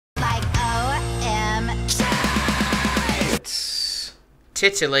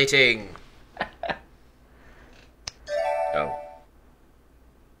titillating. Oh.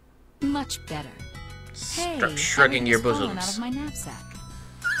 Much better. Stop shrugging your bosoms. Out of my knapsack.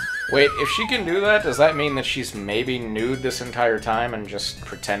 Wait, if she can do that, does that mean that she's maybe nude this entire time and just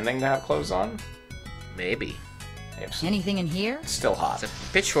pretending to have clothes on? Maybe. Anything in here? It's still hot. It's a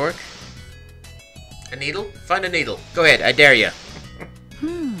pitchfork. A needle? Find a needle. Go ahead, I dare you.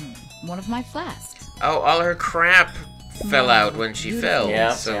 One of my flasks. Oh, all her crap fell out when she fell.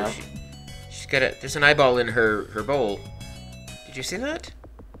 Yeah, so yeah. She's got a... There's an eyeball in her bowl. Did you see that?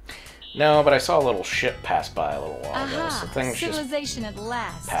 No, but I saw a little ship pass by a little while ago, so things just Civilization at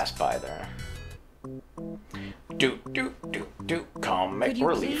last. pass by there. Do, comic Could you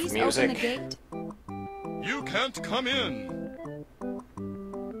relief please music. open the gate? You can't come in.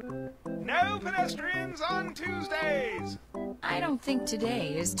 No pedestrians on Tuesdays. I don't think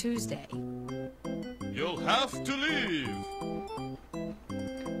today is Tuesday. You'll have to leave.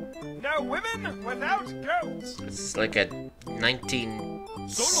 No women without goats. It's like a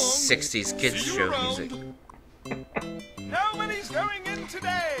 1960s kids See you show around. music. Nobody's going in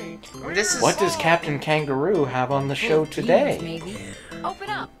today. This is... What does Captain Kangaroo have on the show today? Maybe. Open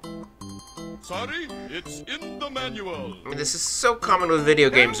up. Sorry, it's in the manual. I mean, this is so common with video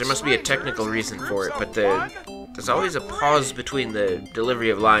games, there must be a technical reason for it, but there's always a pause between the delivery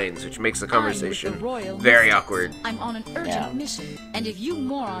of lines, which makes the conversation very awkward. I'm on an urgent mission, and if you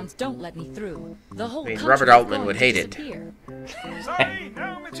morons don't let me through, the whole I mean, country Robert is Altman going would to hate it. disappear. Sorry,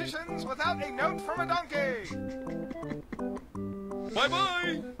 no magicians without a note from a donkey.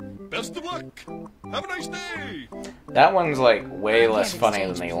 Bye-bye. Best of luck. Have a nice day. That one's like way I less can't funny than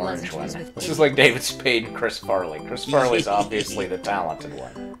exchange the orange one. pleasantries with This is like David Spade and Chris Farley. Chris Farley's obviously the talented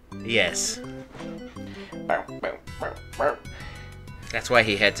one. Yes. That's why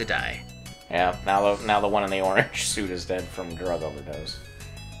he had to die. Yeah, now the one in the orange suit is dead from drug overdose.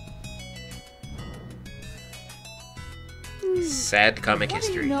 Sad comic What do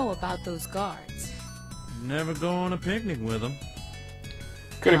history. you know about those guards? Never go on a picnic with them.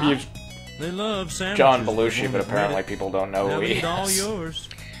 Could have used They love sandwiches. John but Belushi, won't but admit apparently it. people don't know They'll who he eat all is. yours.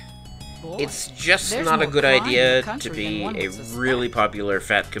 Boy, It's just there's not a more good crime in the idea to country be than one a would suspect. really popular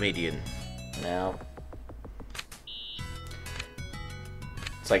fat comedian. No.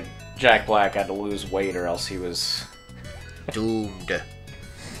 It's like Jack Black had to lose weight or else he was... Doomed.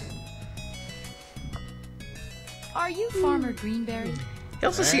 Are you Farmer Greenberry? He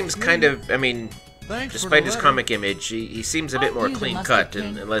also seems kind of, I mean, Thanks despite for his the comic image, he seems a bit more You, the clean-cut Mustard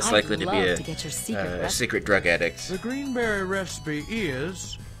and King. less I'd likely to be love a, to get your secret a recipe. secret drug addict. The greenberry recipe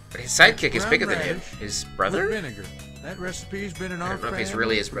is But his sidekick is brown bigger than him. radish His with brother? vinegar. That recipe's been in I our don't know if he's family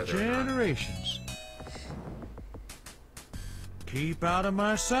really his for brother or not. generations. Keep out of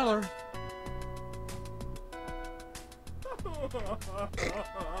my cellar.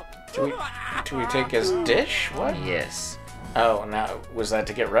 Do we take his dish? What? Yes. Oh, now, was that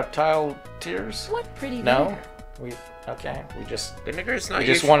to get reptile tears? What pretty No? vinegar. We just Vinegar is not we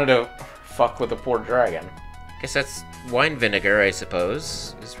just usually... wanted to fuck with the poor dragon. Guess that's wine vinegar, I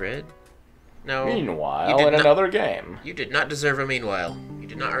suppose, is red. No. you Meanwhile, did in not- another game. You did not deserve a meanwhile. You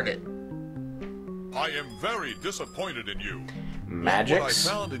did not earn it. I am very disappointed in you. What I Magix?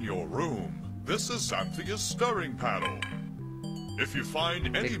 found in your room. This is Zanthia's stirring paddle. If you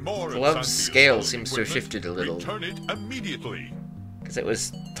find any more of glove's Zanthia's scale stirring seems to have equipment, shifted a little. return it immediately. Because it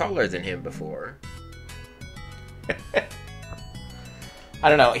was taller than him before. I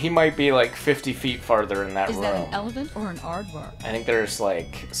don't know, he might be like 50 feet farther in that Is room. that an elephant or an aardvark? I think there's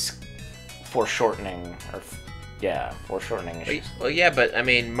like foreshortening, or foreshortening issues. Well, yeah, but I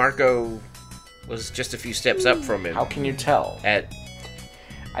mean, Marco was just a few steps up from him. How can you tell?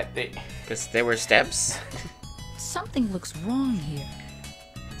 Because there were steps? Something looks wrong here.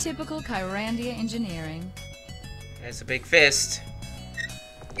 Typical Kyrandia engineering. There's a big fist.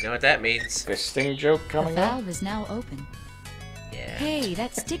 You know what that means. Fisting joke The coming up? valve is now open. Yeah. Hey,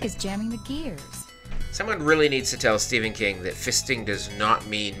 that stick is jamming the gears. Someone really needs to tell Stephen King that fisting does not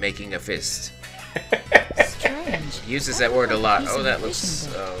mean making a fist. Strange. He uses that word a lot. Piece Oh, of that fishing looks...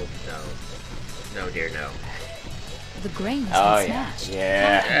 boat. Oh, no. No, dear, no. The grain has Oh, been yeah. smashed.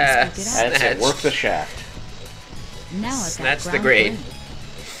 Yeah. How can I scoop it out? That's it, Snatch. work the shaft. Now I've got Snatch the ground grain. grain.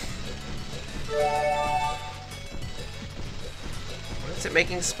 What's it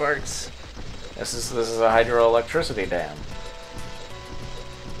making sparks? This is a hydroelectricity dam.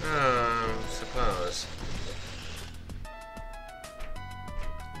 Suppose.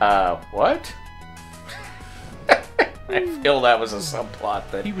 What? I feel that was a subplot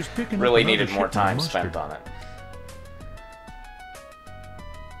that He was picking up really another needed more shipment of time mustard. spent on it.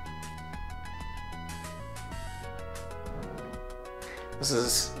 This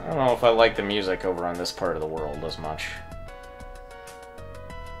is... I don't know if I like the music over on this part of the world as much.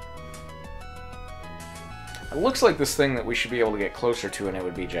 It looks like this thing that we should be able to get closer to and it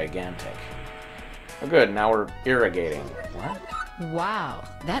would be gigantic. Oh good, now we're irrigating. What? Wow,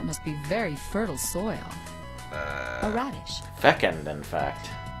 that must be very fertile soil. A radish. Fecund, in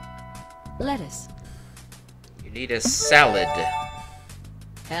fact. Lettuce. You need a salad.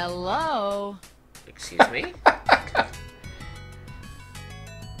 Hello. Excuse me?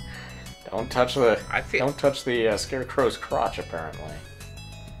 Don't touch the... Don't touch the scarecrow's crotch, apparently.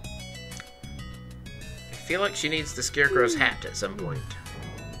 I feel like she needs the scarecrow's hat at some point.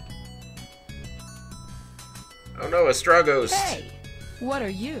 Oh no, a straw ghost. Hey, what are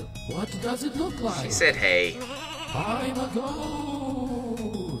you? What does it look like? She said hey. I'm a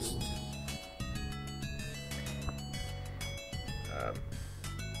ghost.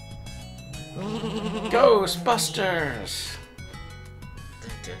 Ghostbusters!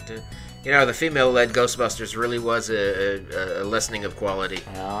 Dun, dun, dun. You know, the female-led Ghostbusters really was a lessening of quality.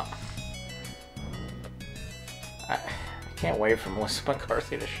 Yeah. I can't wait for Melissa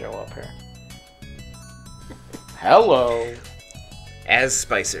McCarthy to show up here. Hello! As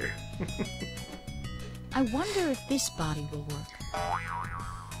Spicer. I wonder if this body will work.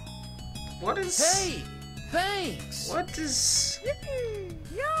 What is... Hey! Thanks! What is...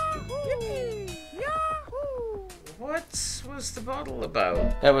 What was the bottle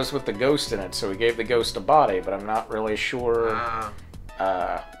about? That was with the ghost in it, so we gave the ghost a body, but I'm not really sure...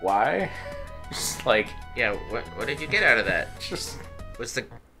 why? Just like... Yeah, what did you get out of that? Just... What's the...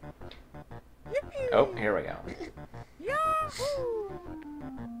 Oh, here we go.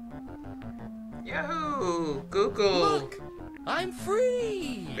 Yahoo! Google! Look! I'm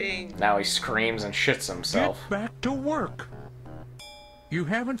free! Bing! Now he screams and shits himself. Get back to work. You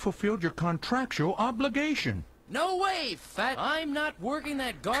haven't fulfilled your contractual obligation. No way, fat! I'm not working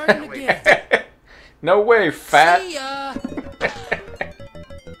that garden again! No way, fat! See ya!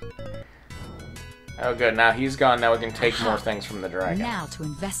 Oh good, now he's gone, now we can take more things from the dragon. Now to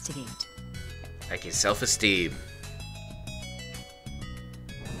investigate. Like his self-esteem.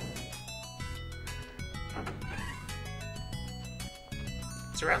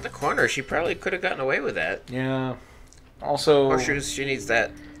 It's around the corner. She probably could have gotten away with that. Yeah. Also... Horseshoes, she needs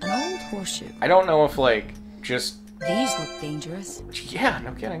that. An old horseshoe. I don't know if, like, just... These look dangerous. Yeah,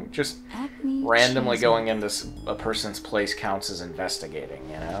 no kidding. Just Acme randomly cheese. going into a person's place counts as investigating,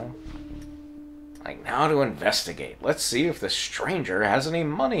 you know? Like, now to investigate. Let's see if the stranger has any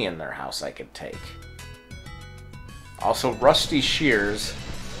money in their house I could take. Also, Rusty Shears.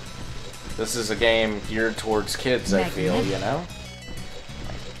 This is a game geared towards kids, I feel, you know?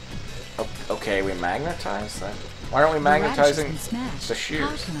 Okay, we magnetize that? Why aren't we magnetizing the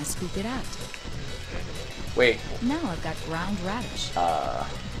shears? How can I scoop it out? Wait. Now I've got ground radish.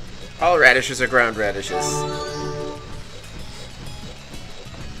 All radishes are ground radishes.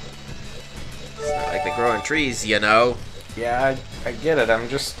 It's not like they grow on trees, you know. Yeah, I get it. I'm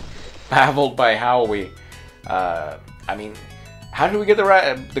just baffled by how we... I mean, how did we get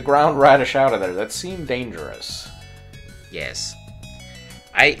the ground radish out of there? That seemed dangerous. Yes.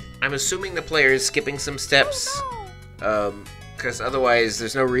 I'm assuming the player is skipping some steps. Because otherwise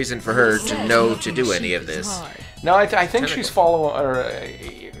there's no reason for her to know to do any of this. No, I think she's following... Or,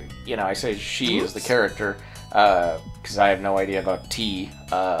 you know, I say she is the character, because I have no idea about tea.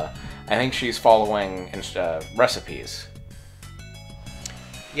 I think she's following recipes.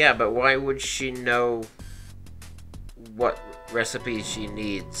 Yeah, but why would she know what recipe she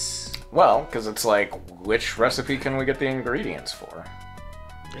needs? Well, because it's like, which recipe can we get the ingredients for?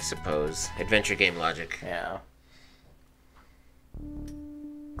 I suppose. Adventure game logic. Yeah.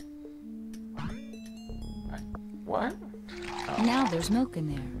 What? Oh. Now there's milk in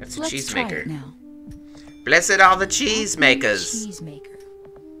there. That's a Let's cheesemaker. try it now. Blessed are the cheesemakers. Cheesemaker.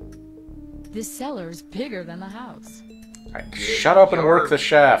 This cellar is bigger than the house. Right, shut up and work the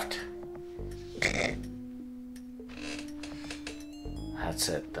shaft. That's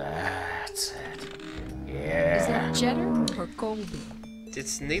it. That's it. Yeah. Is that cheddar or Colby?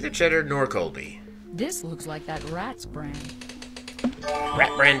 It's neither cheddar nor Colby. This looks like that rat's brand.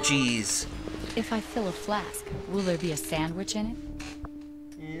 Rat brand cheese. If I fill a flask, will there be a sandwich in it?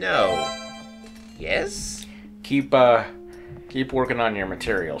 No. Yes? Keep working on your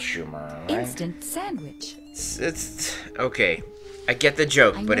material, Schumer. Right? Instant sandwich. It's okay. I get the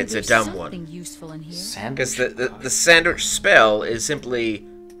joke, but it's a dumb one. Something useful in here. Because the sandwich spell is simply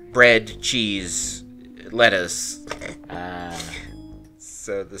bread, cheese, lettuce.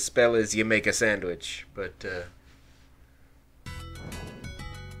 So the spell is you make a sandwich, but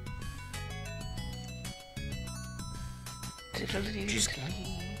She's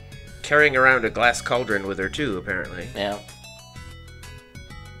carrying around a glass cauldron with her too, apparently. Yeah.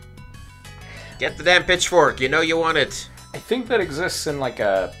 Get the damn pitchfork, you know you want it. I think that exists in like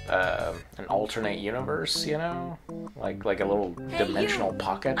an alternate universe, you know, like a little dimensional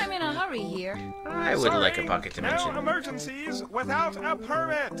pocket. I'm in a hurry here. I would like a pocket dimension. No emergencies without a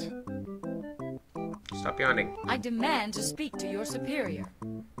permit. Stop yawning. I demand to speak to your superior.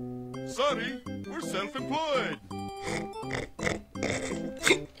 Sorry, we're self-employed.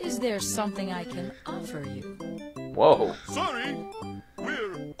 Is there something I can offer you? Whoa. Sorry,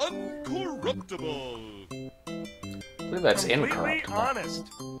 we're uncorruptible. I believe that's Completely incorruptible. honest.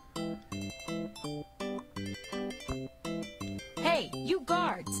 Hey, you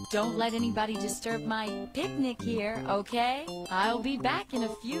guards! Don't let anybody disturb my picnic here, okay? I'll be back in a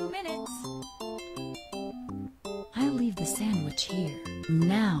few minutes. I'll leave the sandwich here.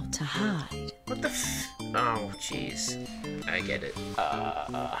 Now to hide. What the f... Oh, jeez. I get it.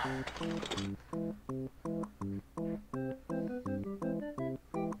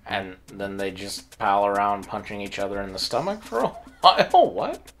 And then they just pal around punching each other in the stomach for a while?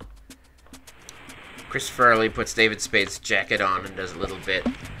 What? Chris Farley puts David Spade's jacket on and does a little bit.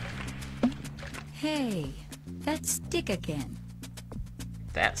 Hey, that stick again.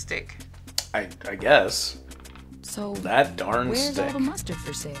 That stick? I guess. So, That darn where's stick. all the mustard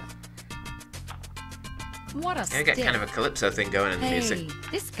for sale? What a I stick. got kind of a calypso thing going in the Hey, music.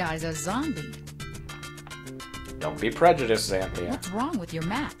 this guy's a zombie. Don't be prejudiced, Zanthia. What's wrong with your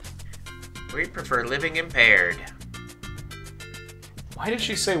map? We prefer living impaired. Why did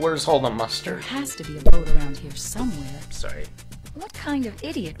she say, where's all the There mustard? has to be a boat around here somewhere. Sorry. What kind of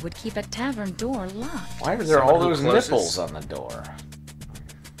idiot would keep a tavern door locked? Why are there Someone all who those closes. nipples on the door?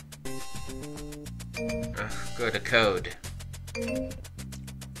 Go to code.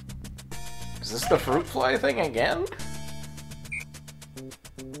 Is this the fruit fly thing again?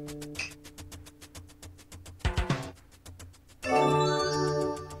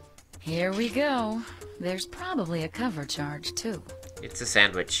 Here we go. There's probably a cover charge, too. It's a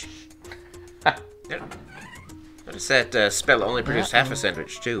sandwich. Notice that spell only produced half a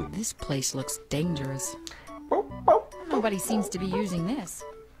sandwich, too. This place looks dangerous. Nobody seems to be using this.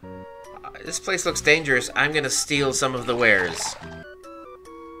 This place looks dangerous. I'm gonna steal some of the wares.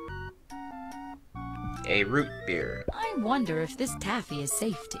 A root beer. I wonder if this taffy is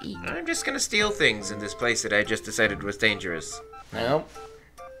safe to eat. I'm just gonna steal things in this place that I just decided was dangerous. Nope.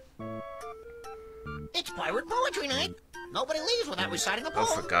 It's pirate poetry night. Nobody leaves without reciting a Oh,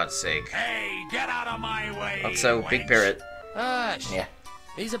 poem. for God's sake. Hey, get out of my way. Also, Big Parrot. Hush! Yeah.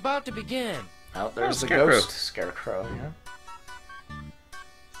 He's about to begin. Oh, there's the Scarecrow. ghost Scarecrow, yeah.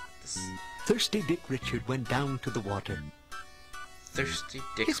 Thirsty Dick Richard went down to the water. Thirsty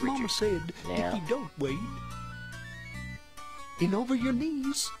Dick His mama Richard. said, Yeah. Dickie, don't wade in over your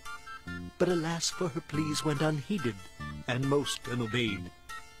knees. But alas, for her pleas went unheeded and most unobeyed.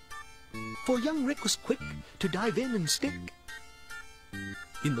 For young Rick was quick to dive in and stick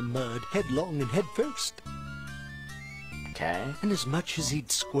in the mud, headlong and head first. Okay. And as much as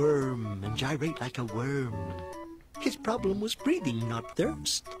he'd squirm and gyrate like a worm, his problem was breathing, not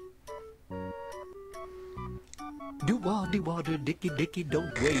thirst. Do-wah-de water, Dickie,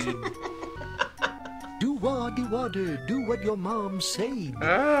 don't wade. Do-wah-de water, do what your mom said.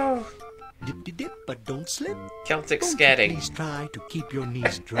 Oh, Dip-de-dip, but don't slip. Celtic Won't you scatting. please try to keep your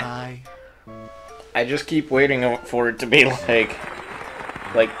knees dry. I just keep waiting for it to be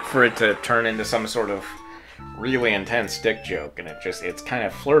like for it to turn into some sort of really intense dick joke, and it's kind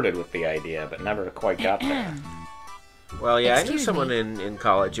of flirted with the idea, but never quite got there. Well, yeah, I knew Excuse someone me. in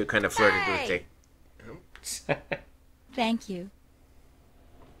college who kind of flirted with Dick. Thank you.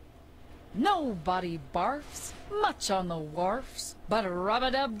 Nobody barfs, much on the wharfs, but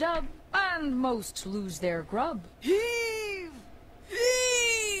rub-a-dub-dub, and most lose their grub. Heave!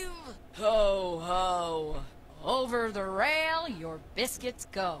 Heave! Ho, ho! Over the rail, your biscuits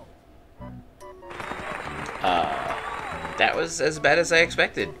go. That was as bad as I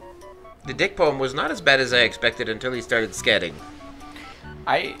expected. The Dick poem was not as bad as I expected until he started scatting.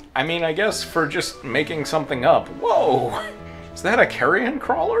 I mean, I guess for just making something up. Whoa! Is that a carrion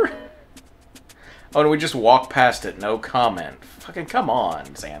crawler? Oh, and we just walk past it, no comment. Fucking come on,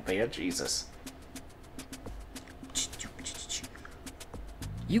 Zanthia, Jesus.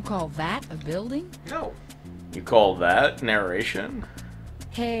 You call that a building? No. You call that narration?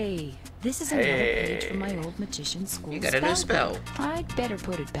 Hey, this is another page from my old magician school. You got a new spell. book. I'd better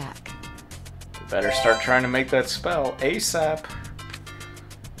put it back. You better start trying to make that spell ASAP.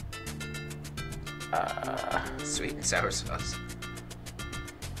 Sweet and sour sauce.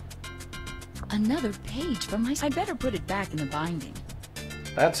 Another page from my... I'd better put it back in the binding.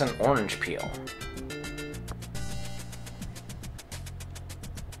 That's an orange peel.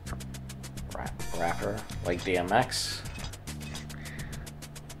 Rapper, like DMX.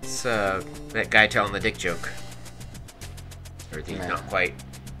 It's that guy telling the dick joke. Or not quite.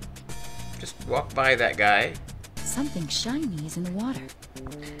 Just walk by that guy. Something shiny is in the water.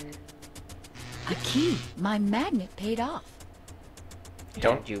 A key. My magnet paid off.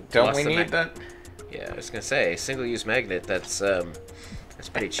 Don't we need that? Yeah, I was gonna say, single-use magnet. That's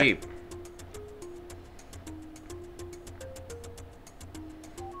pretty cheap.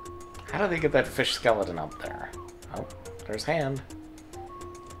 How do they get that fish skeleton up there? Oh, there's Hand.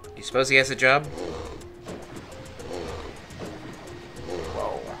 You suppose he has a job?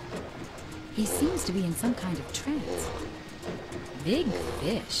 Whoa. He seems to be in some kind of trance. Big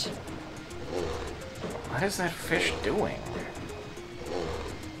fish. What is that fish doing?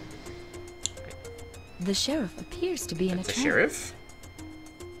 The sheriff appears to be in a trance. The sheriff?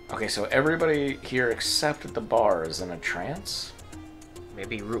 Okay, so everybody here except at the bar is in a trance?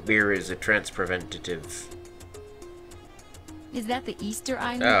 Maybe root beer is a trance preventative. Is that the Easter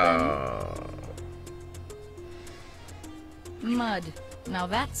Island Oh. thing? Mud. Now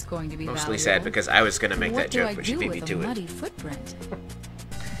that's going to be Mostly valuable. sad because I was going to make that joke, but she beat me What to do I it. do with a muddy footprint?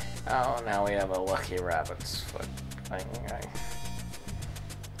 Oh, now we have a lucky rabbit's foot thing.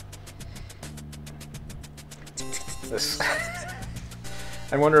 This.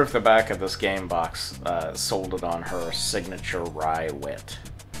 I wonder if the back of this game box sold it on her signature rye wit.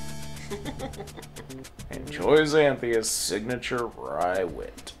 Enjoy Zanthia's signature rye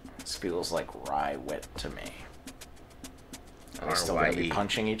wit. This feels like rye wit to me. Are we still gonna be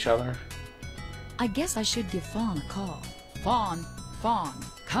punching each other? I guess I should give Fawn a call. Fawn,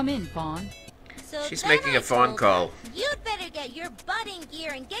 come in, Fawn. So She's then making I a phone told call. her, You'd better get your butt in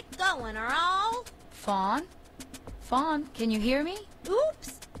gear and get going, or all. Fawn, can you hear me?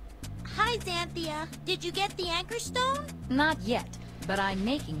 Oops. Hi, Zanthia. Did you get the anchor stone? Not yet, but I'm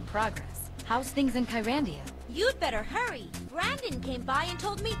making progress. How's things in Kyrandia? You'd better hurry. Brandon came by and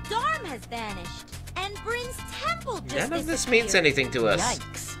told me Darm has vanished. And Bryn's temple just None of this disappeared. means anything to us.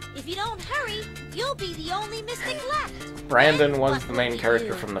 Yikes. If you don't hurry, you'll be the only mystic left. Brandon Then was what the will main we character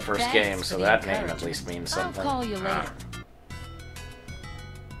do? from the first Thanks game, for so the that name at encouragement. least means I'll something. call you later.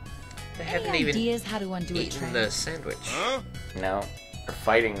 They Any haven't even ideas how to undo a eaten trance? the sandwich. Huh? No, they're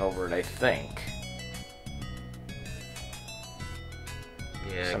fighting over it, I think.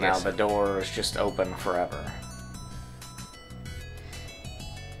 Yeah, So I now guess. the door is just open forever.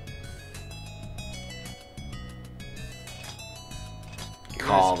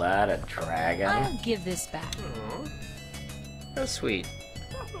 Call that a dragon? I'll give this back. Aw. How sweet.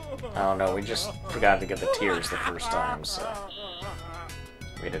 Oh no, we just forgot to get the tears the first time, so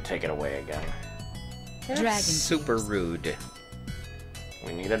we had to take it away again. Dragon That's super tears. rude.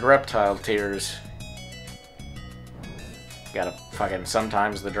 We needed reptile tears. Gotta fucking,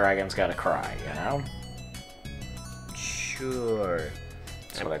 sometimes the dragon's gotta cry, you know? Sure.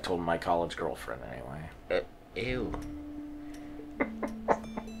 That's what I told my college girlfriend anyway. Ew.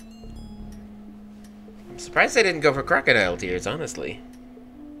 I'm surprised they didn't go for crocodile tears, honestly.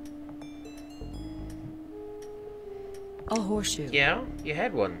 A horseshoe. Yeah, you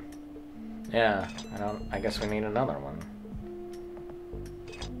had one. Yeah, I guess we need another one.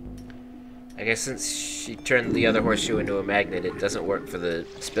 I guess since she turned the other horseshoe into a magnet, it doesn't work for the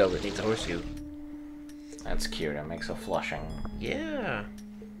spell that needs a horseshoe. That's cute, it makes a flushing. Yeah.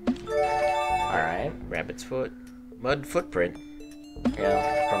 Alright. Rabbit's foot. Mud footprint.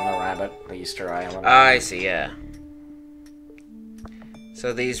 Yeah, from the rabbit, the Easter Island. I see, yeah.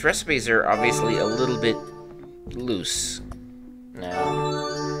 So these recipes are obviously a little bit loose.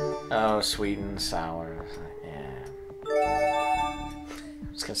 No. Oh, sweet and sour. Yeah.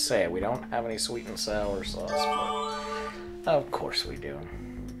 I was gonna say, we don't have any sweet and sour sauce, but of course we do.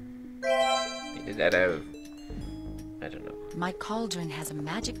 They did that out of... I don't know. My cauldron has a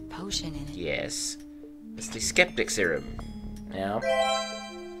magic potion in it. Yes. It's the skeptic serum. Yeah.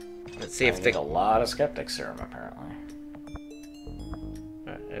 Let's see if There's the... a lot of skeptic serum, apparently.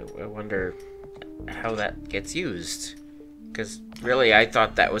 I wonder how that gets used. Because really, I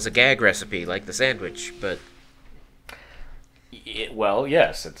thought that was a gag recipe, like the sandwich, but... Well,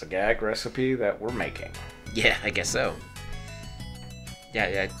 yes, it's a gag recipe that we're making. Yeah, I guess so.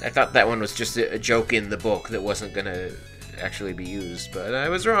 Yeah, I thought that one was just a joke in the book that wasn't gonna actually be used, but I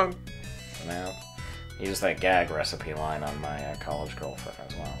was wrong. Well, use that gag recipe line on my college girlfriend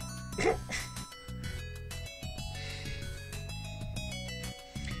as well.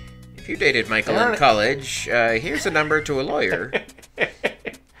 If you dated Michael in college, here's a number to a lawyer.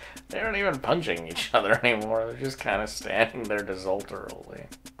 There not even punching each other anymore. They're just kind of standing there desultorily.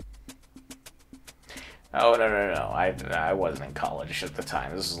 Oh, no. I wasn't in college at the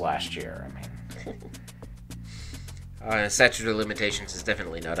time. This was last year, I mean. Statute of limitations is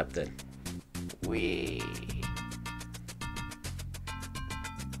definitely not up then. So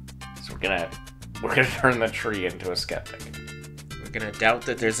we're gonna turn the tree into a skeptic. We're gonna doubt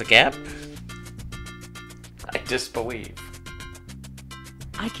that there's a gap? I disbelieve.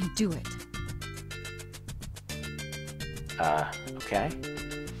 I can do it. Okay.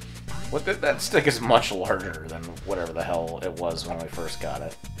 That stick is much larger than whatever the hell it was when we first got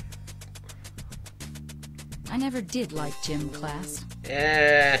it. I never did like gym class.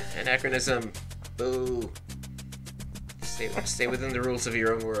 Anachronism. Boo. Stay within the rules of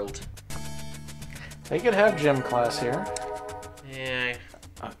your own world. They could have gym class here. Yeah.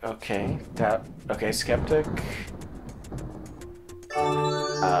 Okay. Okay, skeptic.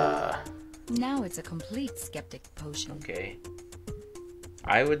 Now it's a complete skeptic potion. Okay.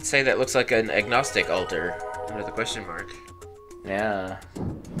 I would say that looks like an agnostic altar under the question mark. Yeah.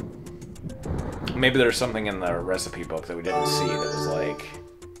 Maybe there's something in the recipe book that we didn't see that was like...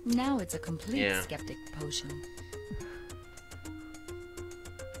 Now it's a complete skeptic potion.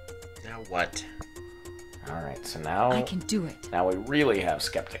 Now what? Alright, so now... I can do it. Now we really have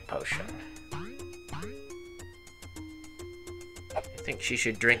skeptic potion. I think she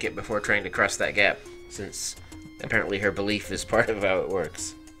should drink it before trying to cross that gap, since apparently her belief is part of how it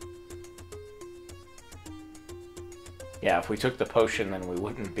works. Yeah, if we took the potion, then we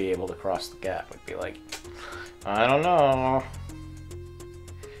wouldn't be able to cross the gap. We'd be like, I don't know.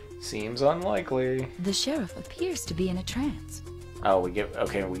 Seems unlikely. The sheriff appears to be in a trance. Oh, we give it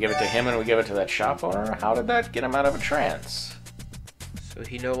to him and we give it to that shop owner? How did that get him out of a trance? So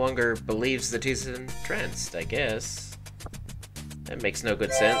he no longer believes that he's entranced, I guess. That makes no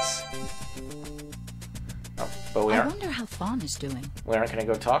good sense. Oh, but I wonder how Fawn is doing. We aren't going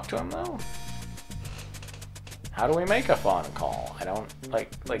to go talk to him, though? How do we make a Fawn call? I don't...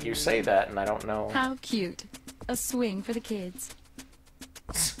 Like you say that, and I don't know... How cute. A swing for the kids.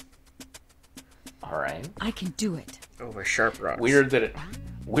 Alright. I can do it. Over sharp rocks. Weird that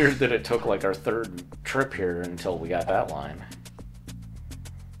it took, like, our third trip here until we got that line.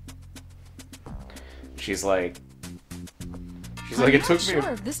 She's like, it took me... I'm not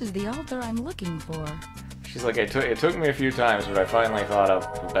sure if this is the altar I'm looking for. She's like, it took me a few times, but I finally thought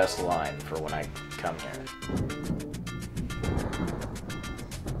of the best line for when I come here.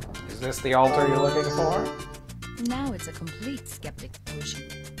 Is this the altar you're looking for? Now it's a complete skeptic potion.